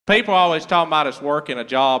People always talk about us working a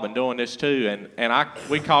job and doing this too, and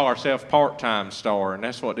we call ourselves part-time star, and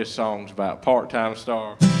that's what this song's about, part-time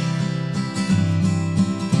star.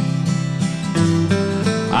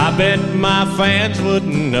 I bet my fans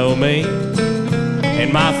wouldn't know me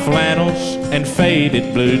in my flannels and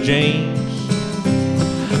faded blue jeans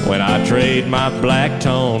when I trade my black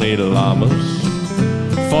Tony llamas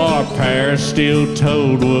for a pair of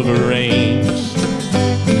steel-toed Wolverines.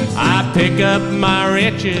 I pick up my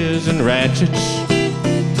wrenches and ratchets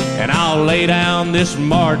and I'll lay down this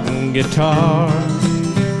Martin guitar.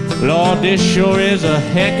 Lord, this sure is a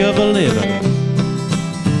heck of a living,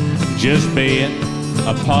 just being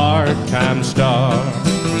a part-time star.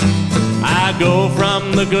 I go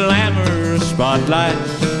from the glamour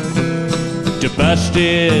spotlights to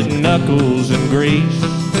busted knuckles and grease,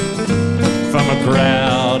 from a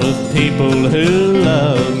crowd of people who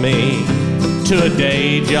love me to a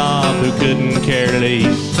day job who couldn't care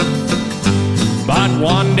less. But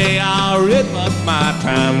one day I'll rip up my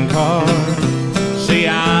time card. See,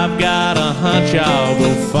 I've got a hunch I'll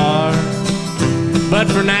go far. But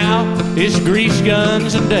for now, it's grease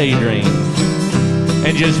guns and daydreams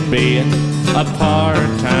and just being a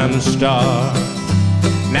part-time star.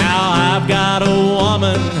 Now I've got a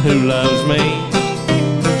woman who loves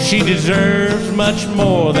me. She deserves much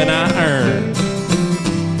more than I earn,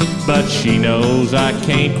 but she knows I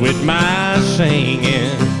can't quit my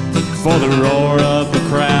singing for the roar of the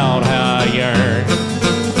crowd, how I yearn.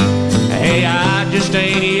 Hey, I just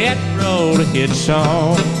ain't yet wrote a hit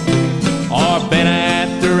song or been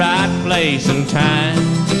at the right place and time.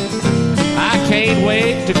 I can't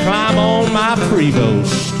wait to climb on my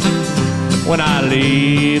Prevost when I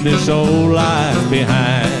leave this old life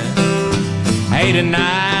behind. Hey,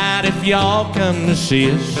 tonight if y'all come to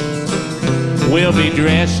see us, we'll be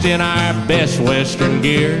dressed in our best Western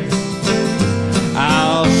gear.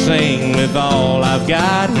 I'll sing with all I've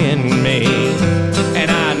got in me, and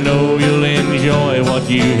I know you'll enjoy what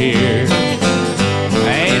you hear.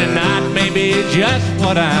 Hey, tonight may be just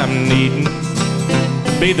what I'm needing,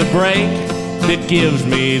 be the break that gives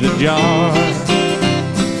me the jar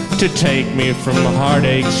to take me from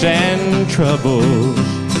heartaches and troubles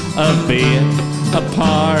of being a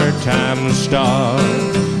part-time star,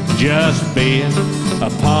 just being a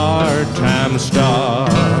part-time star.